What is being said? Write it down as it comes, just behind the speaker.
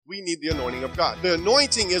we need the anointing of God. The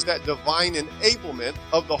anointing is that divine enablement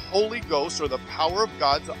of the Holy Ghost or the power of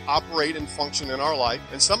God to operate and function in our life.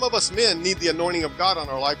 And some of us men need the anointing of God on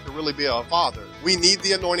our life to really be a father. We need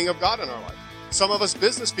the anointing of God in our life. Some of us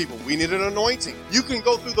business people, we need an anointing. You can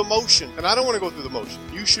go through the motion, and I don't want to go through the motion.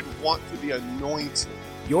 You should want to be anointed.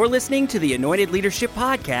 You're listening to the Anointed Leadership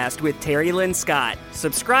Podcast with Terry Lynn Scott.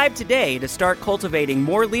 Subscribe today to start cultivating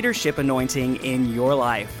more leadership anointing in your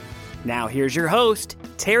life. Now here's your host,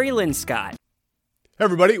 Terry Lynn Scott. Hey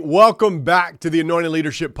everybody, welcome back to the Anointed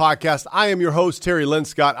Leadership Podcast. I am your host, Terry Lynn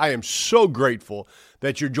Scott. I am so grateful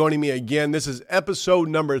that you're joining me again. This is episode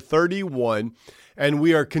number 31. And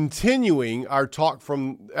we are continuing our talk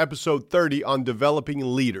from episode 30 on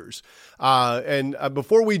developing leaders.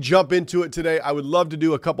 Before we jump into it today, I would love to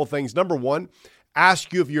do a couple things. Number one,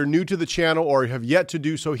 ask you if you're new to the channel or have yet to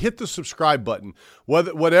do so, hit the subscribe button.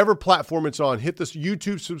 Whatever platform it's on, hit the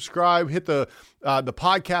YouTube subscribe, hit the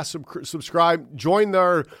podcast subscribe, join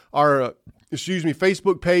our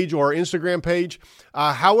Facebook page or our Instagram page.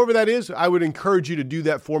 However that is, I would encourage you to do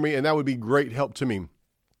that for me, and that would be great help to me.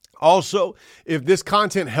 Also, if this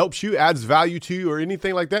content helps you, adds value to you or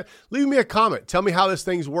anything like that, leave me a comment. Tell me how this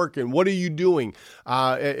thing's working. What are you doing?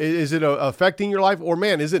 Is it affecting your life? Or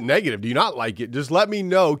man, is it negative? Do you not like it? Just let me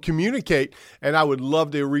know, communicate, and I would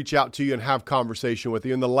love to reach out to you and have conversation with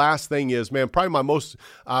you. And the last thing is, man, probably my most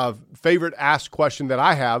favorite asked question that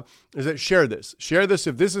I have is that share this. Share this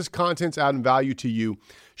if this is content's adding value to you.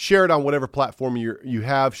 Share it on whatever platform you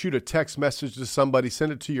have. Shoot a text message to somebody.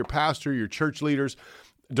 Send it to your pastor, your church leaders,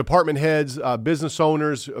 department heads, business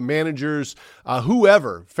owners, managers,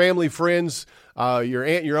 whoever, family, friends, your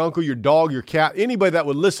aunt, your uncle, your dog, your cat, anybody that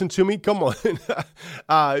would listen to me, come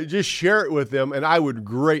on, just share it with them, and I would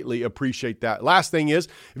greatly appreciate that. Last thing is,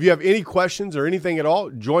 if you have any questions or anything at all,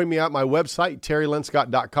 join me at my website,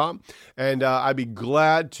 terrylinscott.com, and I'd be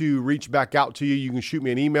glad to reach back out to you. You can shoot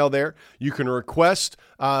me an email there. You can request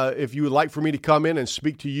if you would like for me to come in and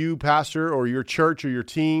speak to you, pastor, or your church or your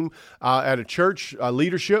team at a church,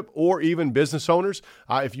 leadership, or even business owners.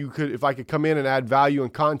 If I could come in and add value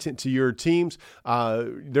and content to your teams,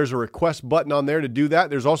 there's a request button on there to do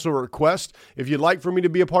that. There's also a request if you'd like for me to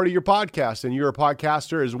be a part of your podcast, and you're a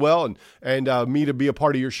podcaster as well, and me to be a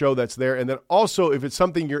part of your show, that's there. And then also, if it's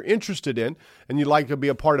something you're interested in and you'd like to be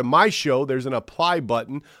a part of my show, there's an apply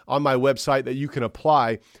button on my website that you can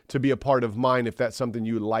apply to be a part of mine if that's something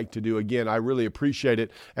you would like to do. Again, I really appreciate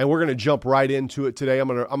it. And we're going to jump right into it today. I'm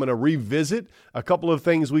going to revisit a couple of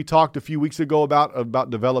things we talked a few weeks ago about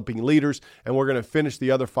developing leaders, and we're going to finish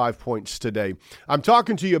the other 5 points today. I'm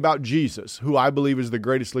talking to you about Jesus, who I believe is the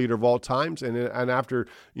greatest leader of all times. And after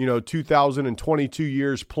 2022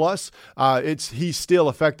 years plus, he's still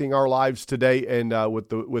affecting our lives today. And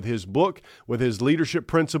with his book, with his leadership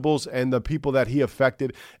principles, and the people that he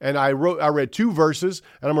affected. And I read two verses,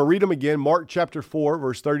 and I'm going to read them again. Mark chapter 4,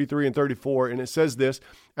 verse 33 and 34, and it says this: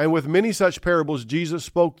 "And with many such parables, Jesus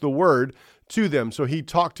spoke the word to them." So he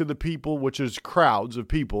talked to the people, which is crowds of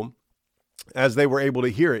people, as they were able to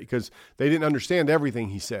hear it, because they didn't understand everything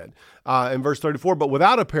he said. In verse 34, "But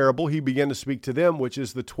without a parable, he began to speak to them," which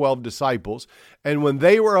is the 12 disciples. "And when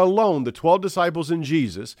they were alone, the 12 disciples and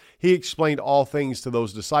Jesus, he explained all things to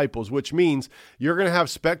those disciples," which means you're going to have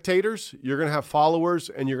spectators, you're going to have followers,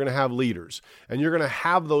 and you're going to have leaders. And you're going to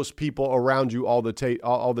have those people around you all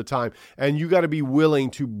the time. And you got to be willing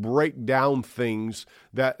to break down things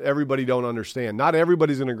that everybody don't understand. Not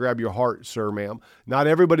everybody's going to grab your heart, sir, ma'am. Not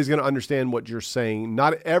everybody's going to understand what you're saying.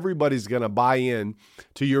 Not everybody's going to buy in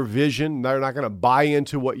to your vision. They're not going to buy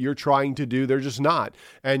into what you're trying to do. They're just not.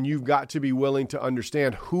 And you've got to be willing to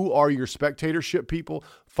understand who are your spectatorship people,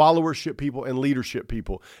 followership people, and leadership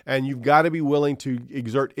people. And you've got to be willing to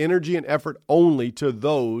exert energy and effort only to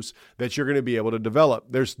those that you're going to be able to develop.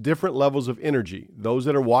 There's different levels of energy. Those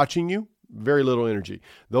that are watching you, very little energy.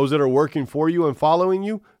 Those that are working for you and following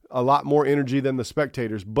you, a lot more energy than the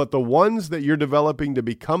spectators. But the ones that you're developing to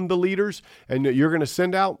become the leaders and that you're going to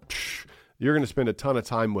send out, you're going to spend a ton of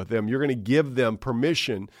time with them. You're going to give them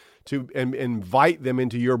permission to invite them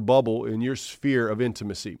into your bubble, in your sphere of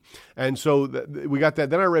intimacy. And so we got that.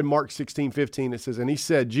 Then I read Mark 16:15. It says, "And he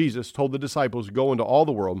said," Jesus told the disciples, "Go into all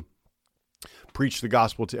the world, preach the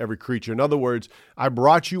gospel to every creature." In other words, I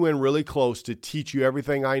brought you in really close to teach you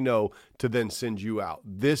everything I know to then send you out.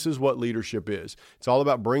 This is what leadership is. It's all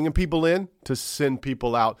about bringing people in to send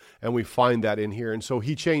people out, and we find that in here. And so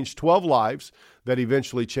he changed 12 lives that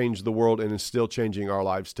eventually changed the world and is still changing our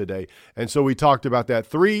lives today. And so we talked about that.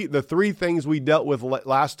 The three things we dealt with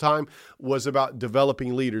last time was about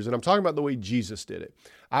developing leaders. And I'm talking about the way Jesus did it.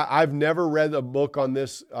 I've never read a book on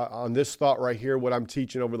this thought right here, what I'm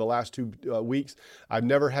teaching over the last 2 weeks. I've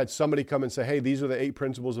never had somebody come and say, hey, these are the 8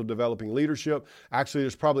 principles of developing leadership. Actually,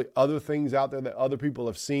 there's probably other things out there that other people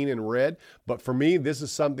have seen and read. But for me, this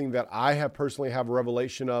is something that I have personally have a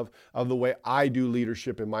revelation of the way I do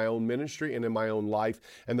leadership in my own ministry and in my own life.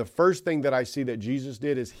 And the first thing that I see that Jesus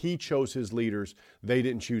did is he chose his leaders. They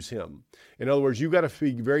didn't choose him. In other words, you got to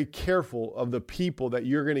be very careful of the people that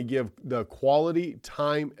you're going to give the quality,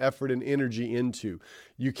 time, effort, and energy into.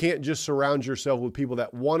 You can't just surround yourself with people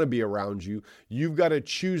that want to be around you. You've got to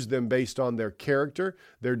choose them based on their character,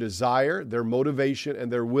 their desire, their motivation,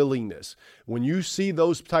 and their willingness. When you see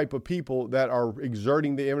those type of people that are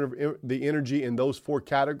exerting the energy in those 4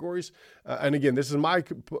 categories, and again, this is my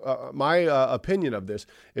opinion of this,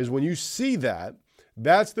 is when you see that,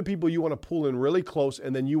 that's the people you want to pull in really close,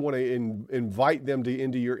 and then you want to invite them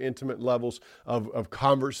into your intimate levels of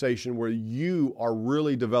conversation where you are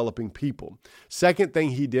really developing people. Second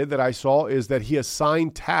thing he did that I saw is that he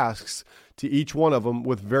assigned tasks to each one of them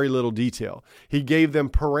with very little detail. He gave them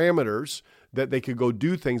parameters that they could go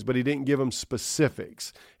do things, but he didn't give them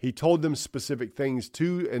specifics. He told them specific things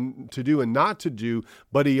to do and not to do,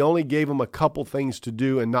 but he only gave them a couple things to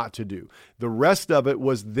do and not to do. The rest of it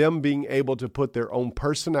was them being able to put their own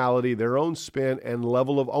personality, their own spin, and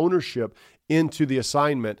level of ownership into the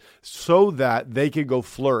assignment so that they could go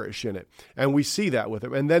flourish in it. And we see that with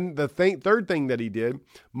him. And then the third thing that he did,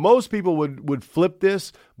 most people would flip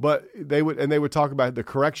this, but they would talk about the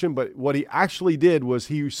correction, but what he actually did was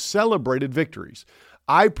he celebrated victories.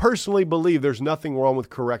 I personally believe there's nothing wrong with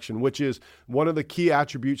correction, which is one of the key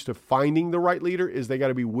attributes to finding the right leader is they got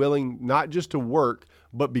to be willing not just to work,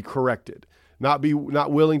 but be corrected. Not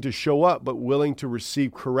willing to show up, but willing to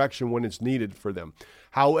receive correction when it's needed for them.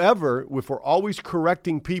 However, if we're always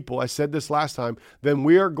correcting people, I said this last time, then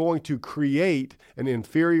we are going to create an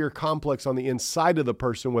inferior complex on the inside of the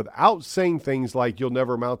person without saying things like you'll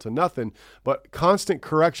never amount to nothing, but constant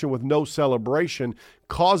correction with no celebration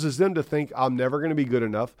causes them to think I'm never going to be good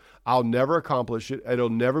enough. I'll never accomplish it. It'll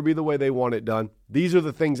never be the way they want it done. These are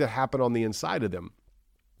the things that happen on the inside of them.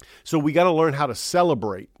 So we got to learn how to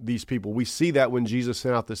celebrate these people. We see that when Jesus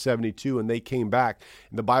sent out the 72 and they came back.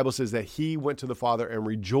 And the Bible says that he went to the Father and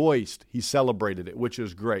rejoiced. He celebrated it, which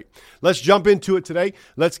is great. Let's jump into it today.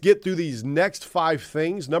 Let's get through these next 5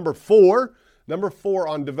 things. Number 4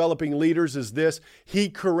 on developing leaders is this. He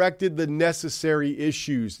corrected the necessary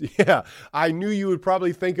issues. Yeah, I knew you would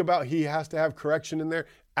probably think about he has to have correction in there.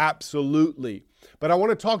 Absolutely. But I want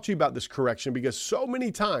to talk to you about this correction because so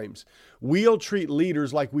many times we'll treat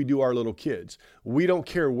leaders like we do our little kids. We don't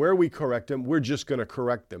care where we correct them. We're just going to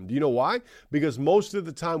correct them. Do you know why? Because most of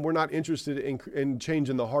the time we're not interested in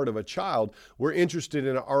changing the heart of a child. We're interested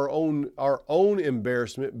in our own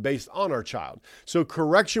embarrassment based on our child. So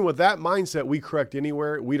correction with that mindset, we correct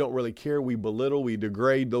anywhere. We don't really care. We belittle, we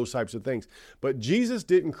degrade, those types of things. But Jesus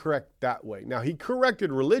didn't correct that way. Now, he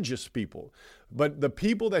corrected religious people. But the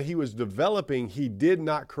people that he was developing, he did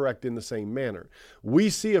not correct in the same manner. We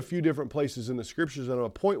see a few different places in the scriptures, and I'll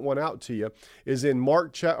point one out to you, is in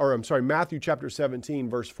Matthew chapter 17,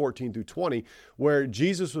 verse 14 through 20, where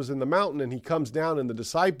Jesus was in the mountain and he comes down and the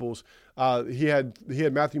disciples, he had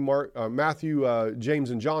Matthew, James,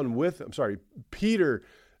 and John Peter,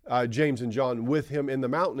 James and John with him in the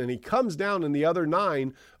mountain, and he comes down and the other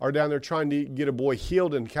 9 are down there trying to get a boy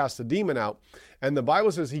healed and cast a demon out. And the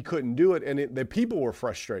Bible says he couldn't do it, and the people were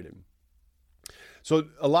frustrated. So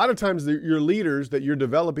a lot of times your leaders that you're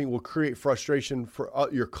developing will create frustration for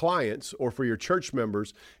your clients or for your church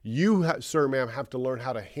members. You, sir, ma'am, have to learn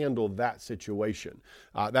how to handle that situation.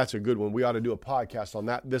 That's a good one. We ought to do a podcast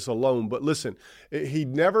on this alone. But listen, he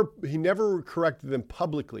never corrected them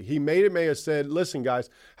publicly. He may have said, listen,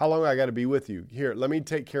 guys, how long I got to be with you? Here, let me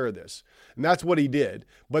take care of this. And that's what he did.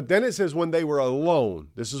 But then it says when they were alone,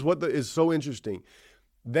 this is what is so interesting.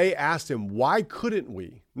 They asked him, why couldn't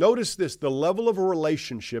we? Notice this, the level of a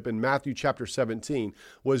relationship in Matthew chapter 17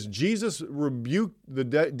 was Jesus rebuked the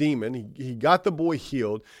demon. He got the boy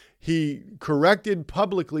healed. He corrected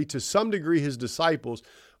publicly to some degree his disciples,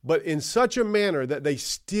 but in such a manner that they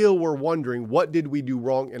still were wondering, what did we do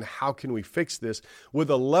wrong and how can we fix this?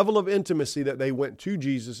 With a level of intimacy that they went to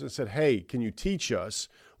Jesus and said, hey, can you teach us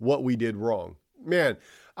what we did wrong? Man,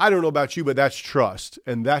 I don't know about you, but that's trust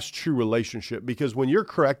and that's true relationship, because when you're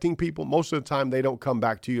correcting people, most of the time they don't come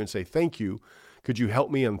back to you and say, thank you. Could you help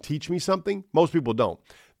me and teach me something? Most people don't.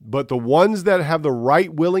 But the ones that have the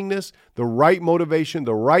right willingness, the right motivation,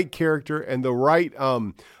 the right character, and the right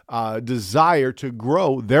desire to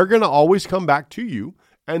grow, they're going to always come back to you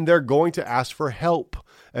and they're going to ask for help.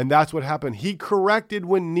 And that's what happened. He corrected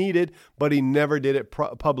when needed, but he never did it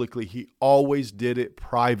publicly. He always did it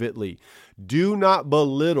privately. Do not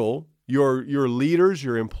belittle your leaders,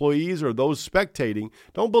 your employees, or those spectating.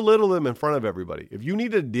 Don't belittle them in front of everybody. If you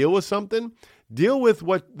need to deal with something, deal with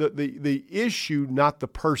what the issue, not the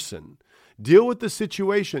person. Deal with the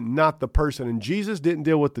situation, not the person. And Jesus didn't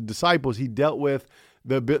deal with the disciples. He dealt with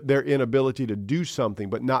their inability to do something,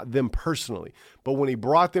 but not them personally. But when he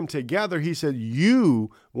brought them together, he said, the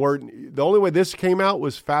only way this came out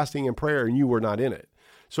was fasting and prayer, and you were not in it.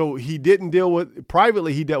 So he didn't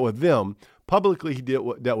privately, he dealt with them. Publicly, he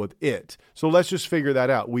dealt with it. So let's just figure that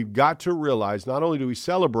out. We've got to realize not only do we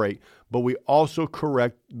celebrate, but we also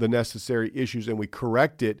correct the necessary issues, and we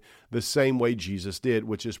correct it the same way Jesus did,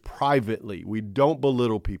 which is privately. We don't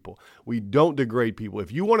belittle people. We don't degrade people.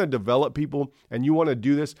 If you want to develop people and you want to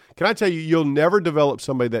do this, can I tell you, you'll never develop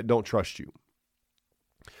somebody that don't trust you.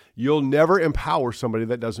 You'll never empower somebody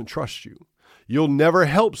that doesn't trust you. You'll never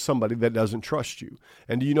help somebody that doesn't trust you.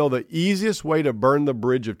 And do you know the easiest way to burn the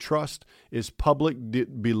bridge of trust is public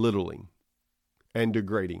belittling and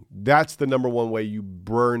degrading. That's the number one way you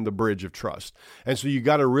burn the bridge of trust. And so you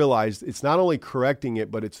got to realize it's not only correcting it,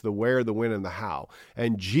 but it's the where, the when, and the how.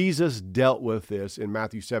 And Jesus dealt with this in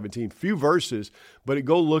Matthew 17. Few verses, but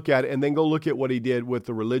go look at it and then go look at what he did with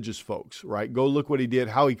the religious folks, right? Go look what he did,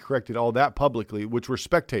 how he corrected all that publicly, which were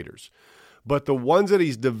spectators. But the ones that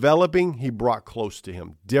he's developing, he brought close to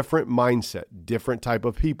him. Different mindset, different type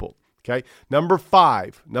of people. Okay. Number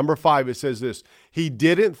five, it says this: he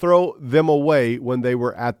didn't throw them away when they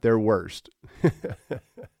were at their worst.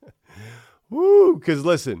 Woo! Because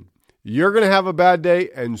listen, you're going to have a bad day,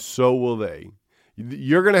 and so will they.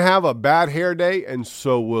 You're going to have a bad hair day, and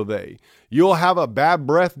so will they. You'll have a bad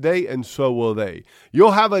breath day, and so will they.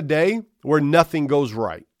 You'll have a day where nothing goes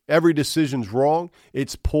right. Every decision's wrong.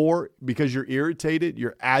 It's poor because you're irritated,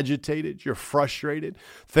 you're agitated, you're frustrated.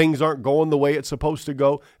 Things aren't going the way it's supposed to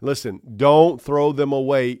go. Listen, don't throw them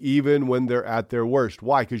away even when they're at their worst.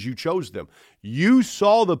 Why? Because you chose them. You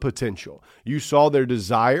saw the potential. You saw their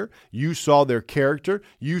desire. You saw their character.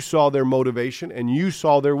 You saw their motivation, and you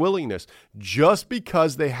saw their willingness. Just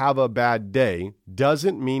because they have a bad day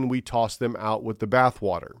doesn't mean we toss them out with the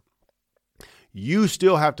bathwater. You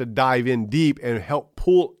still have to dive in deep and help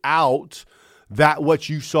pull out that what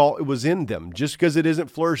you saw it was in them. Just because it isn't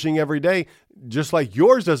flourishing every day, just like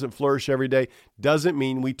yours doesn't flourish every day, doesn't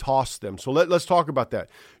mean we toss them. So let's talk about that.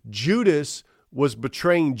 Judas was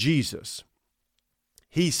betraying Jesus.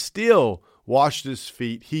 He still washed his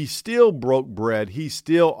feet. He still broke bread. He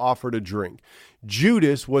still offered a drink.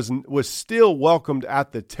 Judas was still welcomed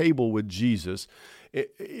at the table with Jesus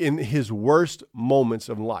in his worst moments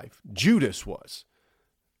of life. Judas was.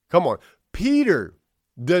 Come on. Peter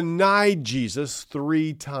denied Jesus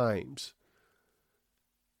 3 times.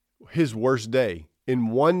 His worst day.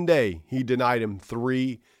 In one day, he denied him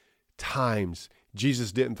 3 times.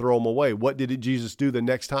 Jesus didn't throw him away. What did Jesus do the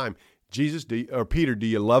next time? Peter, do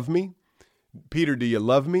you love me? Peter, do you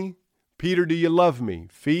love me? Peter, do you love me?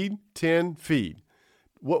 Feed, 10, feed.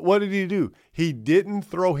 What did he do? He didn't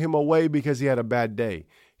throw him away because he had a bad day.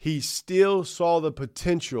 He still saw the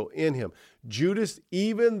potential in him. Judas,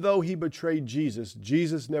 even though he betrayed Jesus,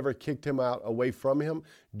 Jesus never kicked him out away from him.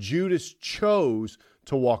 Judas chose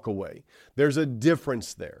to walk away. There's a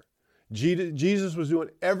difference there. Jesus was doing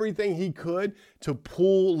everything he could to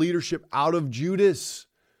pull leadership out of Judas.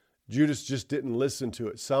 Judas just didn't listen to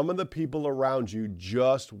it. Some of the people around you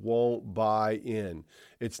just won't buy in.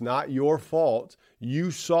 It's not your fault. You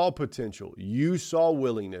saw potential. You saw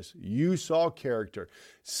willingness. You saw character.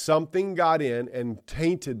 Something got in and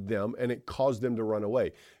tainted them, and it caused them to run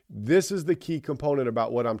away. This is the key component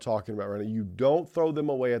about what I'm talking about right now. You don't throw them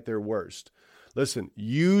away at their worst. Listen,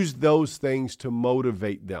 use those things to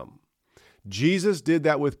motivate them. Jesus did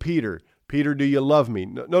that with Peter. Peter, do you love me?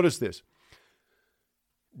 Notice this.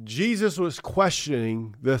 Jesus was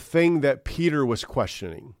questioning the thing that Peter was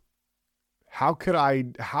questioning. How could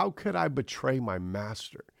I betray my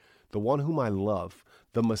master, the one whom I love,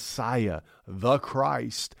 the Messiah, the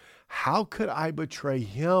Christ? How could I betray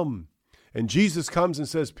him? And Jesus comes and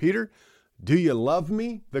says, Peter, do you love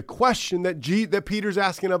me? The question that Peter's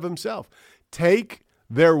asking of himself. Take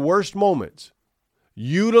their worst moments.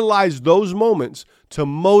 Utilize those moments to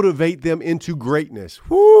motivate them into greatness.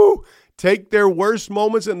 Woo! Take their worst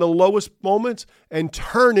moments and the lowest moments and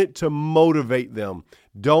turn it to motivate them.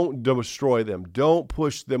 Don't destroy them. Don't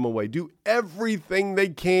push them away. Do everything they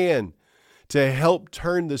can to help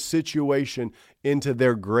turn the situation into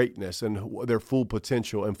their greatness and their full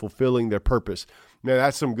potential and fulfilling their purpose. Man,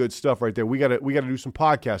 that's some good stuff right there. We gotta do some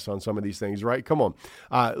podcasts on some of these things, right? Come on.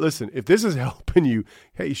 Listen, if this is helping you,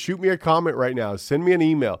 hey, shoot me a comment right now. Send me an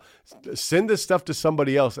email. Send this stuff to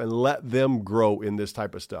somebody else and let them grow in this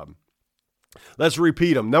type of stuff. Let's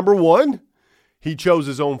repeat them. Number 1, he chose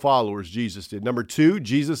his own followers, Jesus did. Number 2,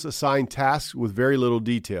 Jesus assigned tasks with very little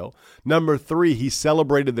detail. Number 3, he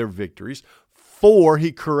celebrated their victories. 4,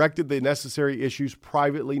 he corrected the necessary issues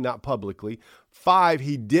privately, not publicly. 5,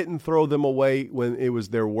 he didn't throw them away when it was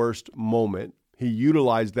their worst moment. He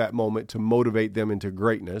utilized that moment to motivate them into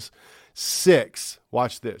greatness. 6,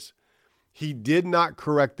 watch this. He did not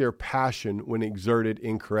correct their passion when exerted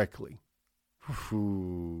incorrectly.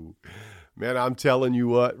 Ooh. Man, I'm telling you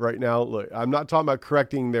what right now, look, I'm not talking about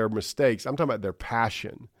correcting their mistakes. I'm talking about their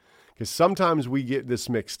passion. Because sometimes we get this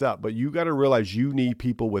mixed up, but you got to realize you need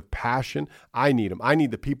people with passion. I need them. I need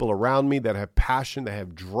the people around me that have passion, that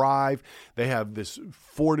have drive, they have this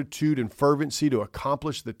fortitude and fervency to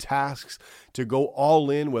accomplish the tasks, to go all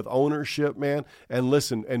in with ownership, man, and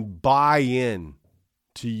listen and buy in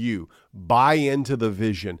to you, buy into the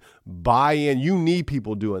vision, buy in. You need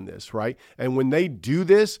people doing this, right? And when they do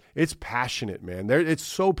this, it's passionate, man. It's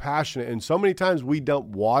so passionate. And so many times we dump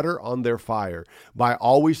water on their fire by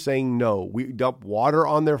always saying no. We dump water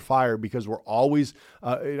on their fire because we're always,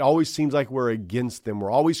 it always seems like we're against them.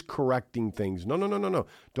 We're always correcting things. No.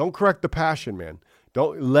 Don't correct the passion, man.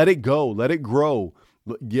 Don't let it go. Let it grow.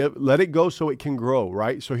 Let it go so it can grow,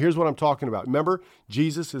 right? So here's what I'm talking about. Remember,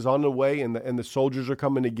 Jesus is on the way and the soldiers are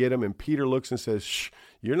coming to get him. And Peter looks and says, shh,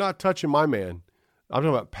 you're not touching my man. I'm talking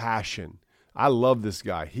about passion. I love this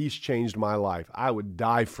guy. He's changed my life. I would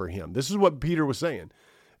die for him. This is what Peter was saying.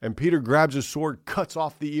 And Peter grabs his sword, cuts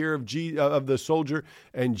off the ear of the soldier.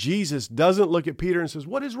 And Jesus doesn't look at Peter and says,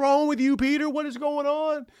 what is wrong with you, Peter? What is going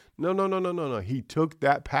on? No. He took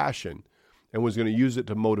that passion and was going to use it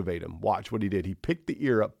to motivate him. Watch what he did. He picked the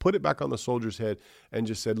ear up, put it back on the soldier's head, and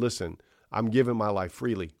just said, listen, I'm giving my life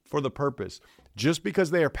freely for the purpose. Just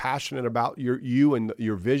because they are passionate about you and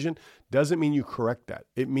your vision doesn't mean you correct that.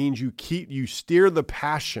 It means you steer the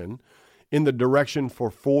passion in the direction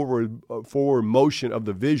for forward motion of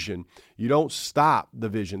the vision. You don't stop the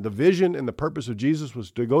vision. The vision and the purpose of Jesus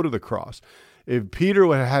was to go to the cross. If Peter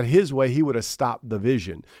would have had his way, he would have stopped the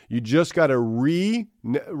vision. You just got to renegotiate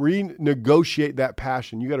that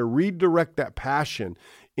passion. You got to redirect that passion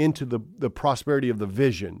into the prosperity of the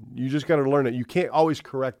vision. You just got to learn it. You can't always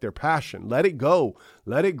correct their passion. Let it go.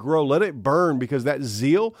 Let it grow. Let it burn, because that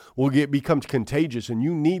zeal will become contagious, and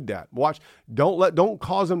you need that. Watch. Don't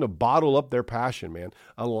cause them to bottle up their passion, man.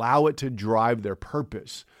 Allow it to drive their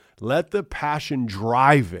purpose. Let the passion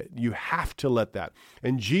drive it. You have to let that.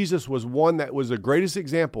 And Jesus was one that was the greatest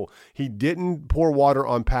example. He didn't pour water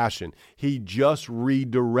on passion. He just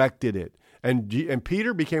redirected it. And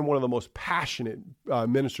Peter became one of the most passionate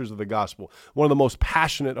ministers of the gospel, one of the most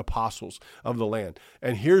passionate apostles of the land.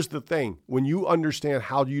 And here's the thing. When you understand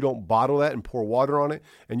how you don't bottle that and pour water on it,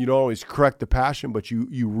 and you don't always correct the passion, but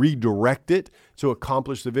you redirect it to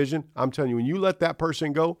accomplish the vision, I'm telling you, when you let that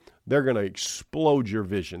person go, they're going to explode your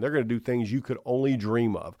vision. They're going to do things you could only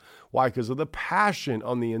dream of. Why? Because of the passion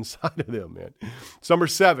on the inside of them, man. Number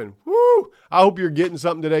 7. Woo! I hope you're getting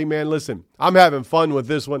something today, man. Listen, I'm having fun with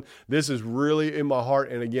this one. This is really in my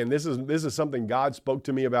heart. And again, this is something God spoke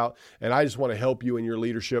to me about, and I just want to help you in your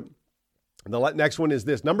leadership. And the next one is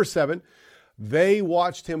this. Number 7, they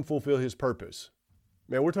watched him fulfill his purpose.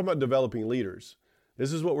 Man, we're talking about developing leaders.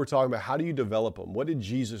 This is what we're talking about. How do you develop them? What did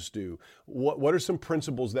Jesus do? What are some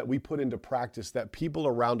principles that we put into practice that people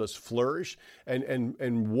around us flourish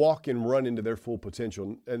and walk and run into their full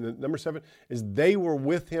potential? And number 7 is they were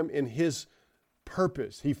with him in his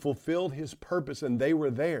purpose. He fulfilled his purpose, and they were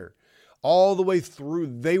there. All the way through,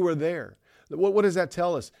 they were there. What does that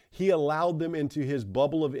tell us? He allowed them into his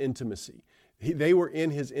bubble of intimacy. They were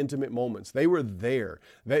in his intimate moments. They were there.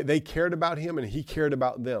 They cared about him, and he cared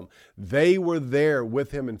about them. They were there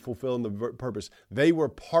with him and fulfilling the purpose. They were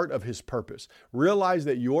part of his purpose. Realize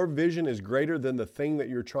that your vision is greater than the thing that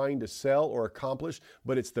you're trying to sell or accomplish,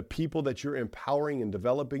 but it's the people that you're empowering and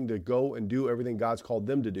developing to go and do everything God's called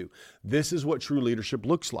them to do. This is what true leadership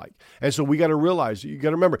looks like. And so we got to realize, you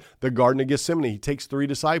got to remember, the Garden of Gethsemane, he takes 3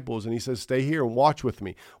 disciples and he says, stay here and watch with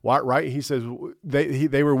me. Right? He says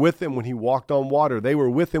they were with him when he walked on water. They were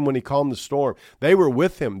with him when he calmed the storm. They were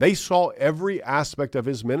with him. They saw every aspect of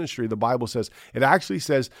his ministry, the Bible says. It actually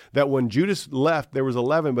says that when Judas left, there was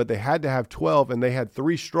 11, but they had to have 12, and they had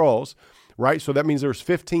 3 straws. right? So that means there's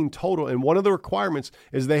 15 total. And one of the requirements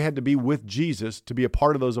is they had to be with Jesus to be a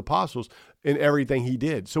part of those apostles in everything he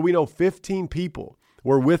did. So we know 15 people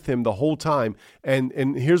were with him the whole time. And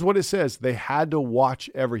here's what it says. They had to watch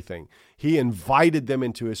everything. He invited them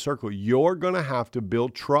into his circle. You're going to have to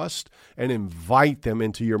build trust and invite them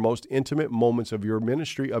into your most intimate moments of your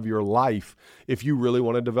ministry, of your life, if you really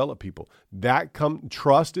want to develop people.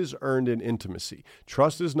 Trust is earned in intimacy.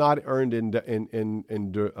 Trust is not earned in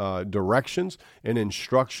directions and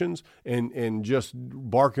instructions and just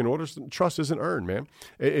barking orders. Trust isn't earned, man.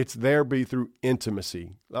 It's there through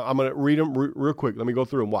intimacy. I'm going to read them real quick. Let me go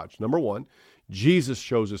through and watch. Number 1, Jesus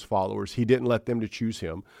chose his followers. He didn't let them to choose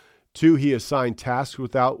him. 2, he assigned tasks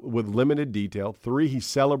with limited detail. 3, he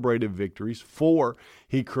celebrated victories. 4,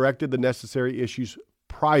 he corrected the necessary issues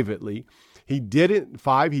privately.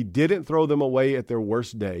 5, he didn't throw them away at their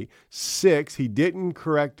worst day. 6, he didn't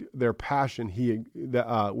correct their passion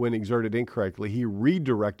when exerted incorrectly. He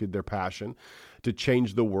redirected their passion to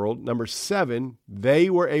change the world. Number 7, they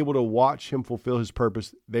were able to watch him fulfill his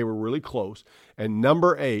purpose. They were really close. And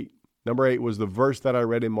number 8 was the verse that I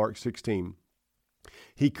read in Mark 16.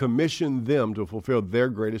 He commissioned them to fulfill their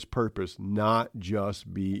greatest purpose, not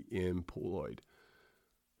just be employed.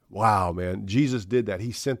 Wow, man. Jesus did that.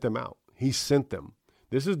 He sent them out. He sent them.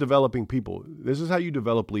 This is developing people. This is how you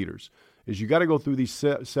develop leaders, is you got to go through these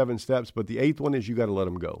 7 steps, but the 8th one is you got to let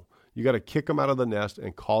them go. You got to kick them out of the nest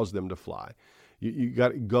and cause them to fly. You got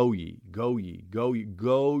to go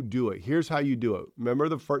do it. Here's how you do it. Remember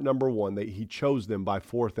number 1, he chose them by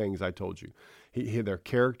 4 things I told you. Their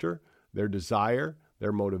character, their desire,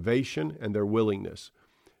 their motivation, and their willingness.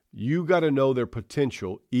 You got to know their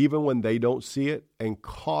potential even when they don't see it and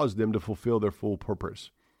cause them to fulfill their full purpose.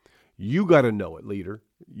 You got to know it, leader.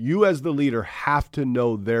 You as the leader have to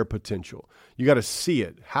know their potential. You got to see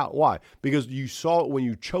it. Why? Because you saw it when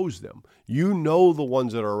you chose them. You know the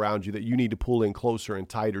ones that are around you that you need to pull in closer and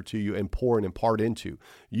tighter to you and pour and impart into.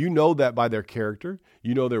 You know that by their character.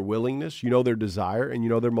 You know their willingness. You know their desire, and you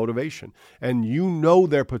know their motivation. And you know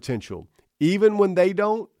their potential. Even when they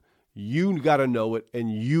don't, you got to know it,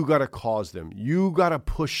 and you got to cause them. You got to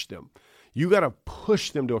push them. You got to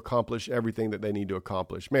push them to accomplish everything that they need to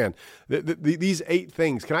accomplish. Man, these 8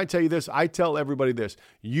 things, can I tell you this? I tell everybody this.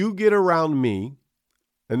 You get around me,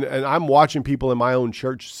 and I'm watching people in my own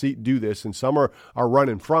church do this, and some are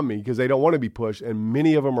running from me because they don't want to be pushed, and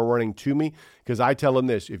many of them are running to me because I tell them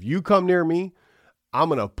this. If you come near me, I'm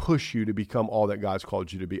going to push you to become all that God's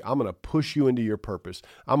called you to be. I'm going to push you into your purpose.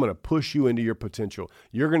 I'm going to push you into your potential.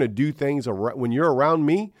 You're going to do things when you're around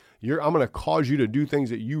me. I'm going to cause you to do things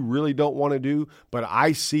that you really don't want to do, but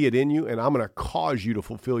I see it in you, and I'm going to cause you to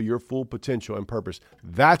fulfill your full potential and purpose.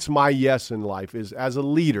 That's my yes in life, is as a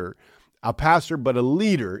leader, a pastor, but a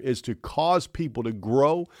leader is to cause people to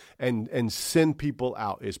grow and send people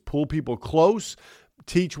out, is pull people close,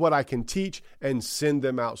 teach what I can teach, and send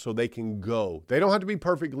them out so they can go. They don't have to be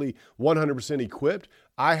perfectly 100% equipped.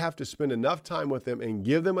 I have to spend enough time with them and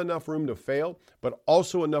give them enough room to fail, but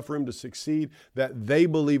also enough room to succeed that they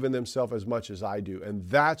believe in themselves as much as I do. And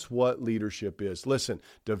that's what leadership is. Listen,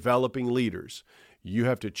 developing leaders. You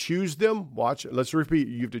have to choose them. Watch, let's repeat.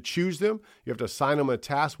 You have to choose them. You have to assign them a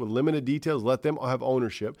task with limited details. Let them have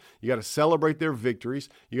ownership. You got to celebrate their victories.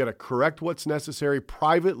 You got to correct what's necessary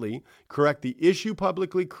privately, correct the issue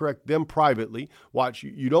publicly, correct them privately. Watch,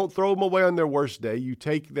 you don't throw them away on their worst day. You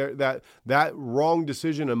take that wrong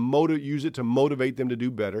decision and use it to motivate them to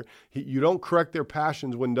do better. You don't correct their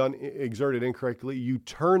passions when exerted incorrectly. You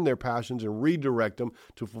turn their passions and redirect them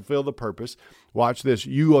to fulfill the purpose. Watch this.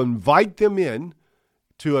 You invite them in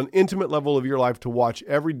to an intimate level of your life to watch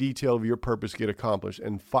every detail of your purpose get accomplished.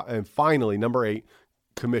 And finally, number 8,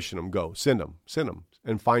 commission them. Go. Send them,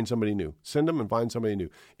 and find somebody new. Send them and find somebody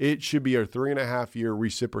new. It should be a 3.5-year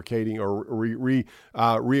reciprocating or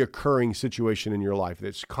reoccurring situation in your life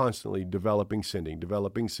that's constantly developing, sending.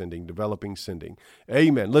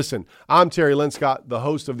 Amen. Listen, I'm Terry Linscott, the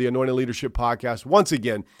host of the Anointed Leadership Podcast. Once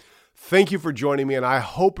again, thank you for joining me, and I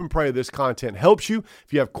hope and pray this content helps you.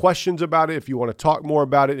 If you have questions about it, if you want to talk more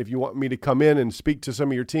about it, if you want me to come in and speak to some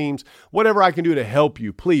of your teams, whatever I can do to help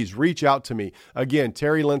you, please reach out to me. Again,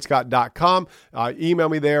 terrylinscott.com. Email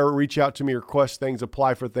me there, reach out to me, request things,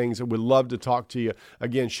 apply for things. I would love to talk to you.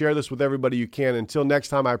 Again, share this with everybody you can. Until next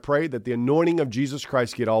time, I pray that the anointing of Jesus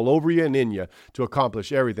Christ get all over you and in you to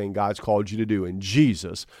accomplish everything God's called you to do. In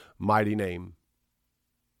Jesus' mighty name.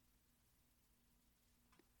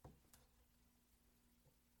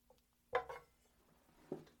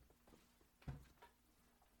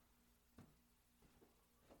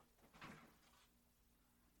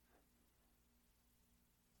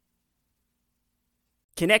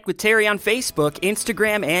 Connect with Terry on Facebook,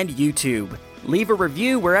 Instagram, and YouTube. Leave a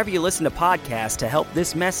review wherever you listen to podcasts to help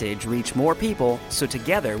this message reach more people, so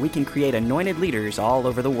together we can create anointed leaders all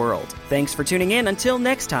over the world. Thanks for tuning in. Until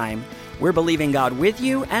next time, we're believing God with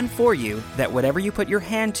you and for you that whatever you put your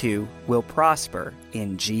hand to will prosper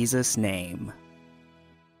in Jesus' name.